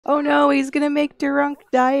Oh no, he's gonna make Derumk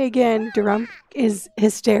die again. Derumk is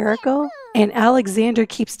hysterical, and Alexander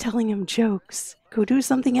keeps telling him jokes. Go do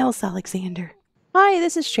something else, Alexander. Hi,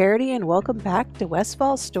 this is Charity, and welcome back to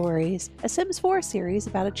Westfall Stories, a Sims 4 series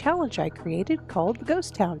about a challenge I created called the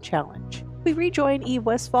Ghost Town Challenge. We rejoin Eve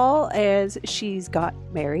Westfall as she's got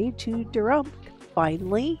married to Derumk,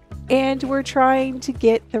 finally, and we're trying to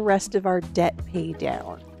get the rest of our debt paid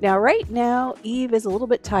down. Now, right now, Eve is a little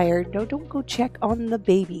bit tired. No, don't go check on the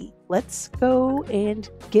baby. Let's go and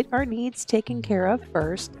get our needs taken care of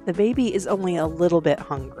first. The baby is only a little bit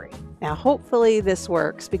hungry. Now, hopefully this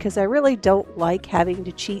works because I really don't like having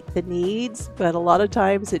to cheat the needs, but a lot of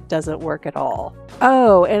times it doesn't work at all.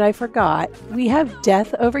 Oh, and I forgot, we have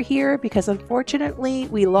death over here because unfortunately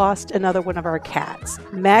we lost another one of our cats.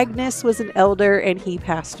 Magnus was an elder and he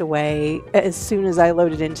passed away as soon as I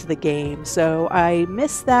loaded into the game, so I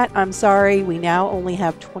missed that. I'm sorry, we now only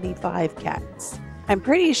have 25 cats. I'm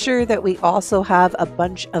pretty sure that we also have a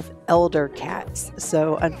bunch of elder cats,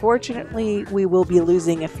 so unfortunately we will be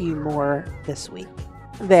losing a few more this week.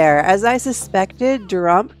 There, as I suspected,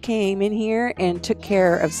 Derumk came in here and took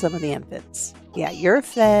care of some of the infants. Yeah, you're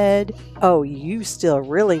fed. Oh, you still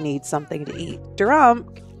really need something to eat.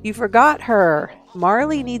 Derumk, you forgot her.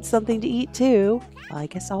 Marley needs something to eat too. Well, I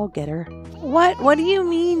guess I'll get her. What do you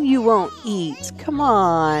mean you won't eat? Come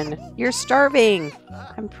on, you're starving.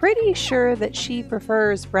 I'm pretty sure that she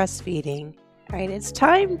prefers breastfeeding. All right, it's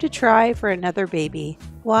time to try for another baby.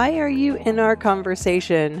 Why are you in our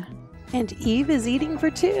conversation? And Eve is eating for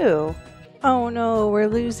two. Oh no, we're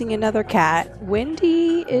losing another cat.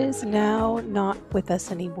 Wendy is now not with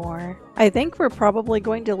us anymore. I think we're probably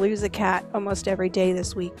going to lose a cat almost every day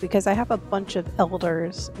this week because I have a bunch of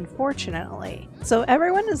elders, unfortunately. So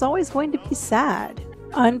everyone is always going to be sad.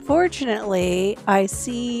 Unfortunately, I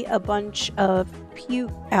see a bunch of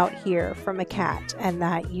puke out here from a cat, and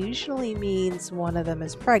that usually means one of them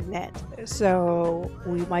is pregnant. So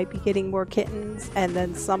we might be getting more kittens, and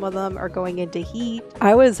then some of them are going into heat.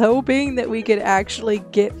 I was hoping that we could actually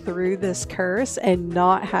get through this curse and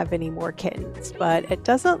not have any more kittens, but it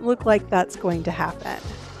doesn't look like that's going to happen.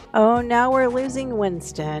 Oh, now we're losing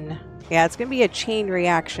Winston. Yeah, it's going to be a chain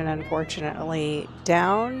reaction, unfortunately.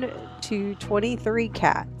 Down to 23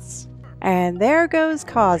 cats. And there goes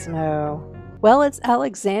Cosmo. Well, it's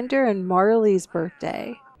Alexander and Marley's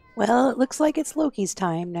birthday. Well, it looks like it's Loki's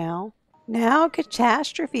time now. Now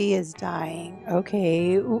Catastrophe is dying.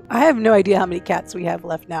 Okay, I have no idea how many cats we have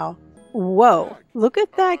left now. Whoa, look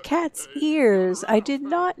at that cat's ears. I did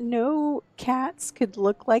not know cats could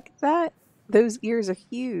look like that. Those ears are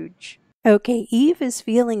huge. Okay, Eve is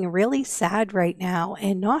feeling really sad right now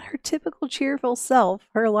and not her typical cheerful self.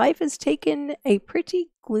 Her life has taken a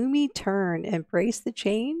pretty gloomy turn. Embrace the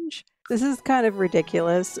change? This is kind of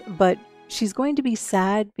ridiculous, but she's going to be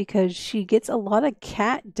sad because she gets a lot of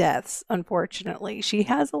cat deaths, unfortunately. She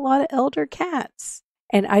has a lot of elder cats.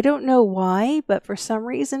 And I don't know why, but for some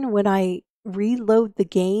reason when I reload the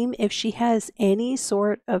game, if she has any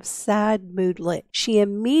sort of sad moodlet, she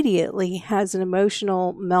immediately has an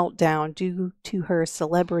emotional meltdown due to her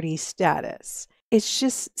celebrity status. It's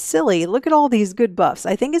just silly. Look at all these good buffs.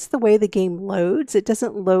 I think it's the way the game loads. It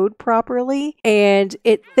doesn't load properly, and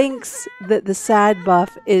it thinks that the sad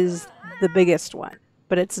buff is the biggest one,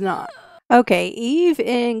 but it's not. Okay, Eve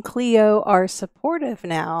and Cleo are supportive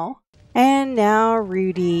now, and now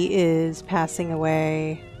Rudy is passing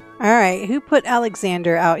away. Alright, who put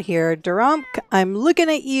Alexander out here? Derumk, I'm looking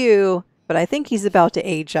at you, but I think he's about to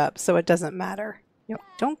age up, so it doesn't matter.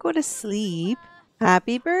 Don't go to sleep.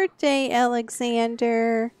 Happy birthday,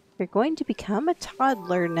 Alexander. You're going to become a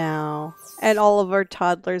toddler now. And all of our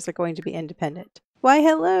toddlers are going to be independent. Why,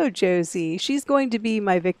 hello, Josie. She's going to be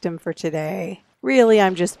my victim for today. Really,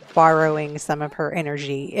 I'm just borrowing some of her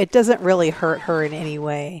energy. It doesn't really hurt her in any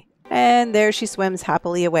way. And there she swims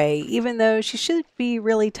happily away. Even though she should be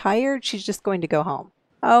really tired, she's just going to go home.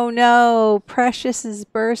 Oh no, Precious is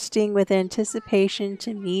bursting with anticipation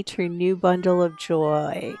to meet her new bundle of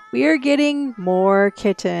joy. We are getting more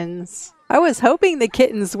kittens. I was hoping the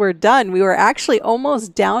kittens were done. We were actually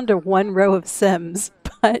almost down to one row of Sims,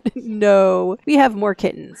 but no, we have more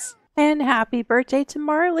kittens. And happy birthday to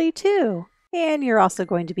Marley too. And you're also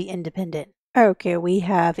going to be independent. Okay, we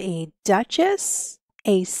have a Duchess,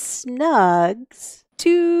 a Snugs,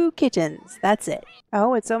 2 kittens. That's it.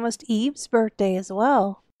 Oh, it's almost Eve's birthday as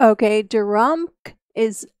well. Okay, Derumk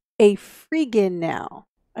is a Freegan now.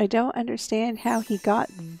 I don't understand how he got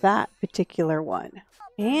that particular one.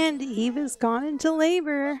 And Eve has gone into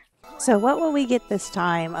labor. So what will we get this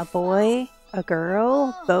time? A boy? A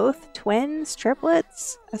girl? Both? Twins?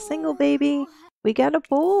 Triplets? A single baby? We got a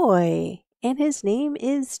boy. and his name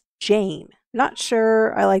is Jame. Not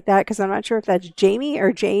sure I like that because I'm not sure if that's Jamie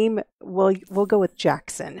or Jame. We'll go with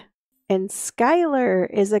Jackson. And Skylar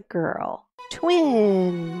is a girl.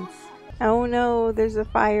 Twins. Oh no, there's a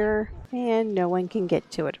fire and no one can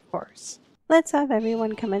get to it, of course. Let's have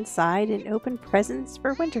everyone come inside and open presents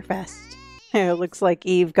for Winterfest. It looks like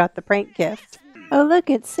Eve got the prank gift. Oh look,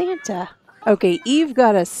 it's Santa. Okay, Eve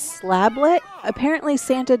got a slablet. Apparently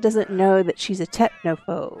Santa doesn't know that she's a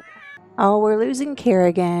technophobe. Oh, we're losing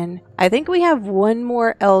Kerrigan. I think we have one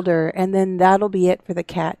more elder and then that'll be it for the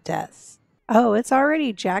cat deaths. Oh, it's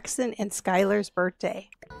already Jackson and Skylar's birthday.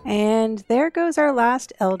 And there goes our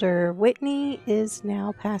last elder. Whitney is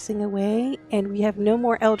now passing away and we have no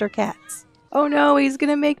more elder cats. Oh no, he's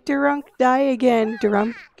gonna make Derumk die again.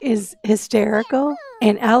 Derumk is hysterical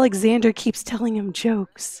and Alexander keeps telling him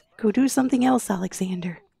jokes. Go do something else,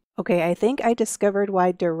 Alexander. Okay, I think I discovered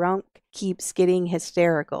why Derumk keeps getting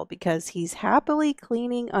hysterical because he's happily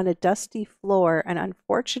cleaning on a dusty floor and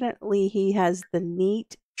unfortunately he has the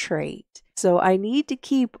neat trait. So I need to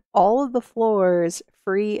keep all of the floors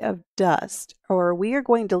free of dust or we are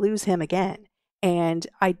going to lose him again. And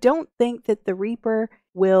I don't think that the Reaper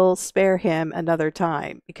will spare him another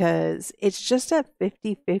time because it's just a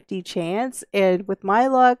 50-50 chance and with my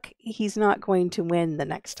luck, he's not going to win the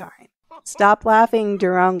next time. Stop laughing,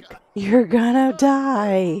 Derumk. You're gonna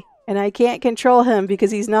die. And I can't control him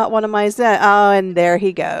because he's not one of my set. Oh, and there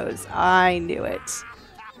he goes. I knew it.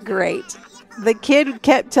 Great. The kid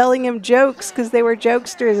kept telling him jokes because they were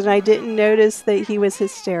jokesters and I didn't notice that he was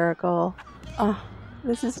hysterical. Oh,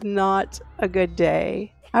 this is not a good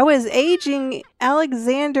day. I was aging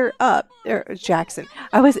Alexander up. Jackson.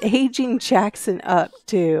 I was aging Jackson up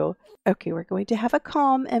too. Okay, we're going to have a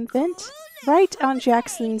calm infant. Right on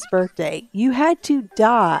Jackson's birthday. You had to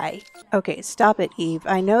die. Okay, stop it, Eve.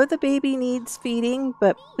 I know the baby needs feeding,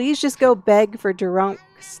 but please just go beg for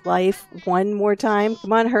Derunk's life one more time.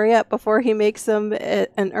 Come on, hurry up before he makes him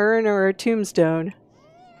an urn or a tombstone.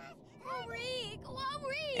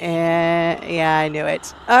 Yeah, I knew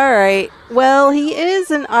it. Alright, well, he is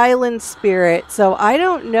an island spirit, so I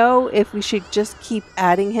don't know if we should just keep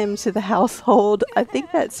adding him to the household. I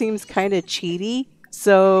think that seems kind of cheaty.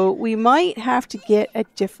 So we might have to get a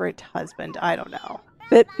different husband. I don't know.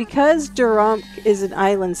 But because Derumk is an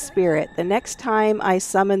island spirit, the next time I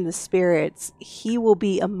summon the spirits, he will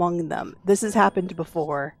be among them. This has happened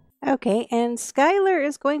before. Okay, and Skylar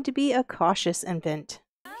is going to be a cautious infant.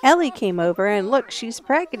 Ellie came over and look, she's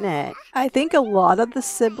pregnant. I think a lot of the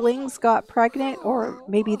siblings got pregnant, or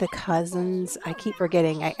maybe the cousins. I keep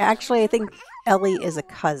forgetting. I think Ellie is a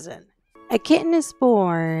cousin. A kitten is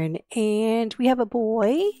born, and we have a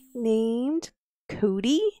boy named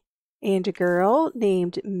Cody and a girl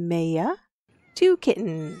named Maya. 2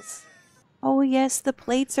 kittens. Oh yes, the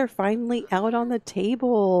plates are finally out on the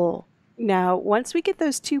table. Now, once we get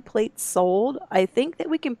those 2 plates sold, I think that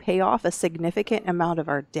we can pay off a significant amount of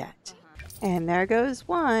our debt. And there goes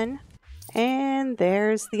one, and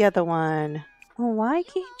there's the other one. Oh, why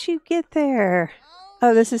can't you get there?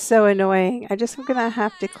 Oh, this is so annoying. I'm gonna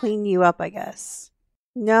have to clean you up, I guess.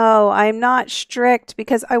 No, I'm not strict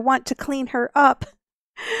because I want to clean her up.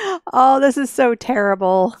 Oh, this is so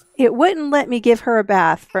terrible. It wouldn't let me give her a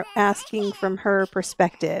bath for asking from her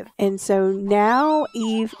perspective. And so now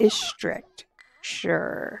Eve is strict.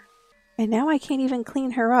 Sure. And now I can't even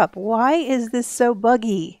clean her up. Why is this so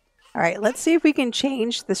buggy? All right, let's see if we can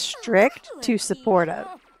change the strict to supportive.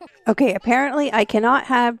 Okay, apparently I cannot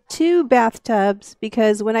have 2 bathtubs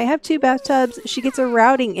because when I have 2 bathtubs, she gets a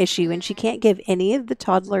routing issue and she can't give any of the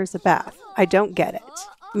toddlers a bath. I don't get it.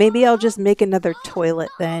 Maybe I'll just make another toilet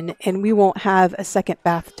then and we won't have a second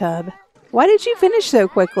bathtub. Why did you finish so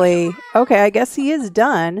quickly? Okay, I guess he is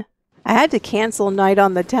done. I had to cancel Night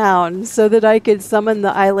on the Town so that I could summon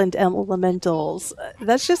the island elementals.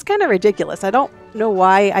 That's just kind of ridiculous. I don't know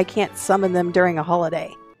why I can't summon them during a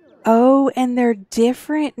holiday. Oh, and they're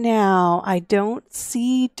different now. I don't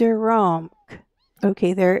see Derumk.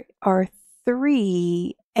 Okay, there are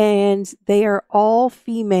 3 and they are all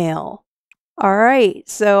female. Alright,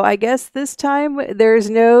 so I guess this time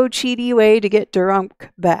there's no cheaty way to get Derumk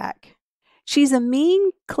back. She's a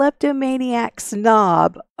mean kleptomaniac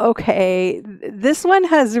snob. Okay, this one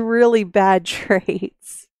has really bad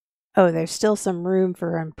traits. Oh, there's still some room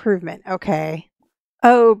for improvement. Okay.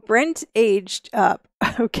 Oh, Brent aged up.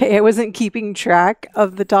 Okay, I wasn't keeping track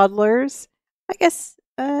of the toddlers. I guess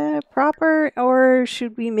proper, or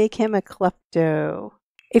should we make him a klepto?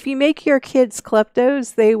 If you make your kids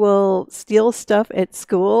kleptos, they will steal stuff at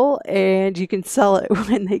school and you can sell it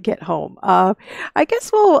when they get home. I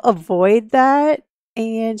guess we'll avoid that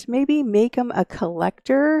and maybe make them a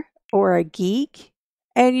collector. or a geek,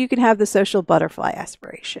 and you can have the social butterfly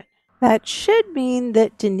aspiration. That should mean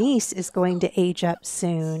that Denise is going to age up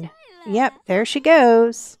soon. Yep, there she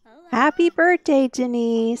goes. Happy birthday,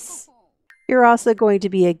 Denise. You're also going to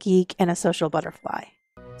be a geek and a social butterfly.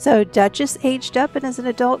 So Duchess aged up and is an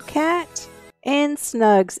adult cat, and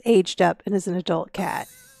Snugs aged up and is an adult cat.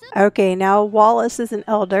 Okay, now Wallace is an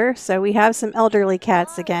elder, so we have some elderly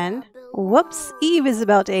cats again. Whoops, Eve is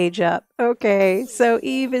about to age up. Okay, so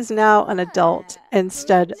Eve is now an adult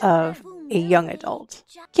instead of a young adult.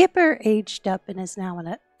 Kipper aged up and is now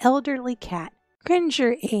an elderly cat.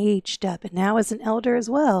 Cringer aged up and now is an elder as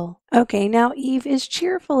well. Okay, now Eve is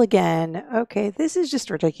cheerful again. Okay, this is just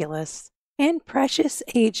ridiculous. And Precious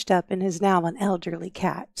aged up and is now an elderly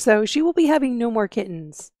cat. So she will be having no more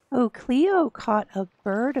kittens. Oh, Cleo caught a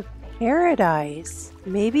bird of paradise.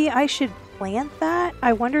 Maybe I should plant that?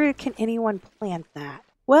 I wonder, can anyone plant that?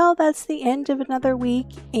 Well, that's the end of another week,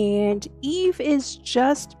 and Eve is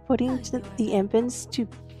just putting the infants to...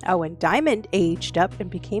 Oh, and Diamond aged up and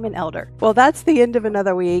became an elder. Well, that's the end of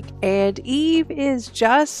another week, and Eve is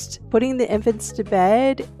just putting the infants to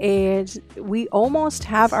bed, and we almost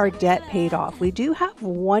have our debt paid off. We do have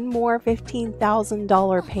one more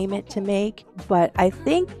 $15,000 payment to make, but I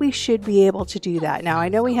think we should be able to do that. Now, I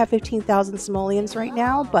know we have 15,000 simoleons right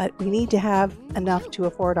now, but we need to have enough to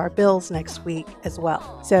afford our bills next week as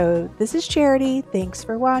well. So this is Charity. Thanks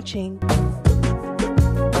for watching.